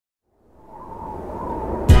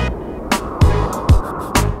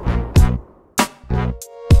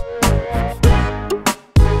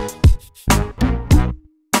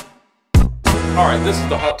Alright, this is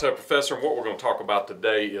the Hot Tub Professor, and what we're going to talk about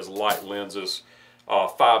today is light lenses,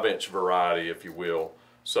 5-inch variety if you will.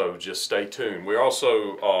 So just stay tuned. We're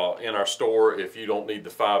also in our store, if you don't need the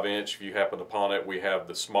 5-inch, if you happen upon it, we have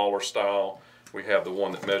the smaller style. We have the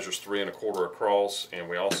one that measures 3 1/4 across, and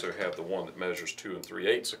we also have the one that measures 2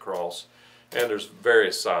 3/8 across. And there's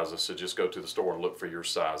various sizes, so just go to the store and look for your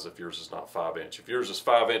size if yours is not 5-inch. If yours is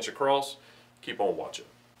 5-inch across, keep on watching.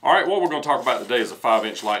 Alright, what we're going to talk about today is a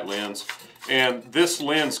 5-inch light lens. And this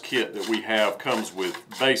lens kit that we have comes with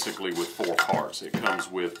basically with 4 parts. It comes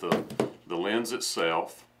with the lens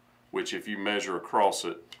itself, which if you measure across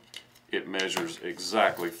it, it measures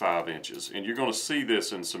exactly 5 inches. And you're going to see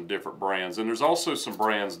this in some different brands. And there's also some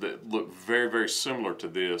brands that look very, very similar to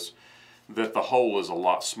this, that the hole is a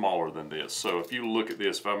lot smaller than this. So if you look at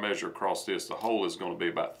this, if I measure across this, the hole is going to be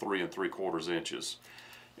about 3 3/4 inches.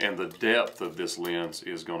 And the depth of this lens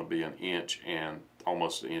is going to be 1 inch and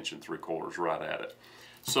almost 1 3/4 inches right at it.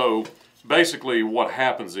 So basically what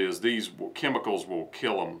happens is these chemicals will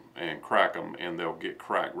kill them and crack them, and they'll get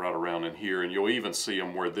cracked right around in here, and you'll even see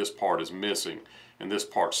them where this part is missing and this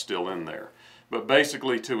part's still in there. But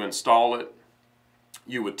basically to install it,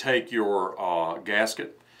 you would take your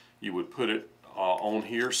gasket, you would put it on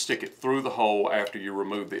here, stick it through the hole after you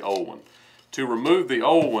remove the old one. To remove the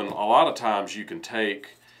old one, a lot of times you can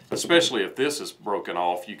take, especially if this is broken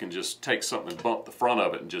off, you can just take something and bump the front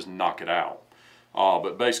of it and just knock it out.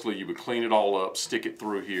 But basically you would clean it all up, stick it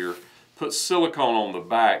through here, put silicone on the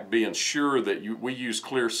back, being sure that we use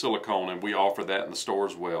clear silicone, and we offer that in the store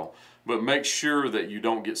as well. But make sure that you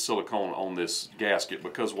don't get silicone on this gasket,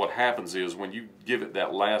 because what happens is when you give it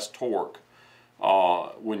that last torque,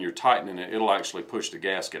 when you're tightening it, it'll actually push the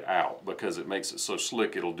gasket out because it makes it so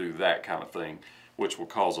slick it'll do that kind of thing, which will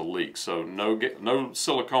cause a leak. So no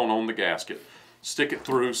silicone on the gasket. Stick it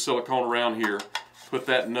through, silicone around here, put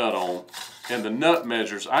that nut on, and the nut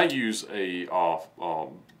measures, I use a,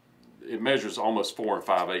 it measures almost 4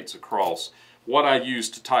 5/8 across. What I use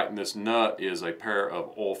to tighten this nut is a pair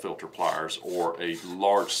of oil filter pliers or a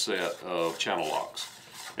large set of channel locks.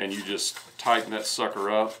 And you just tighten that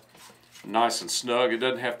sucker up nice and snug. It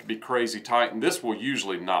doesn't have to be crazy tight, and this will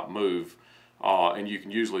usually not move. And you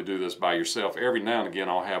can usually do this by yourself. Every now and again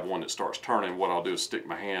I'll have one that starts turning. What I'll do is stick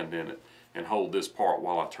my hand in it and hold this part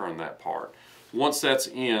while I turn that part. Once that's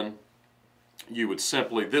in, you would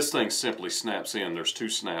simply, this thing simply snaps in. There's 2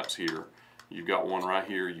 snaps here. You've got one right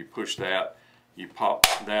here. You push that, you pop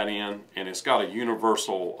that in, and it's got a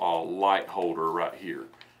universal light holder right here.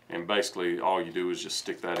 And basically all you do is just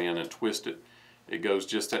stick that in and twist it. It goes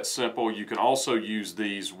just that simple. You can also use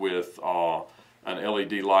these with an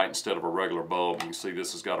LED light instead of a regular bulb. You can see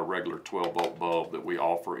this has got a regular 12-volt bulb that we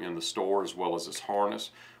offer in the store, as well as this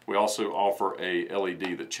harness. We also offer a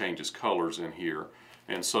LED that changes colors in here.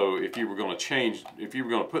 And so if you were going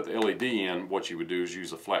to put the LED in, what you would do is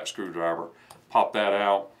use a flat screwdriver, pop that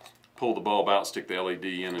out, pull the bulb out, stick the LED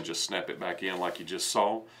in, and just snap it back in like you just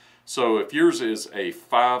saw. So if yours is a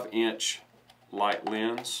 5-inch light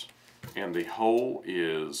lens and the hole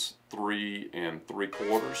is 3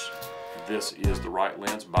 3/4, this is the right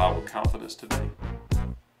lens. Buy with confidence today.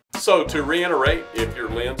 So to reiterate, if your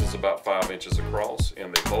lens is about 5 inches across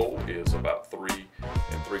and the hole is about 3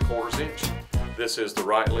 3/4 inch, this is the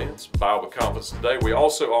right lens. Buy with confidence today. We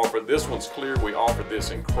also offer, this one's clear, we offer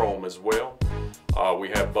this in chrome as well. We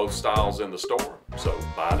have both styles in the store, so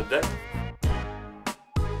buy today.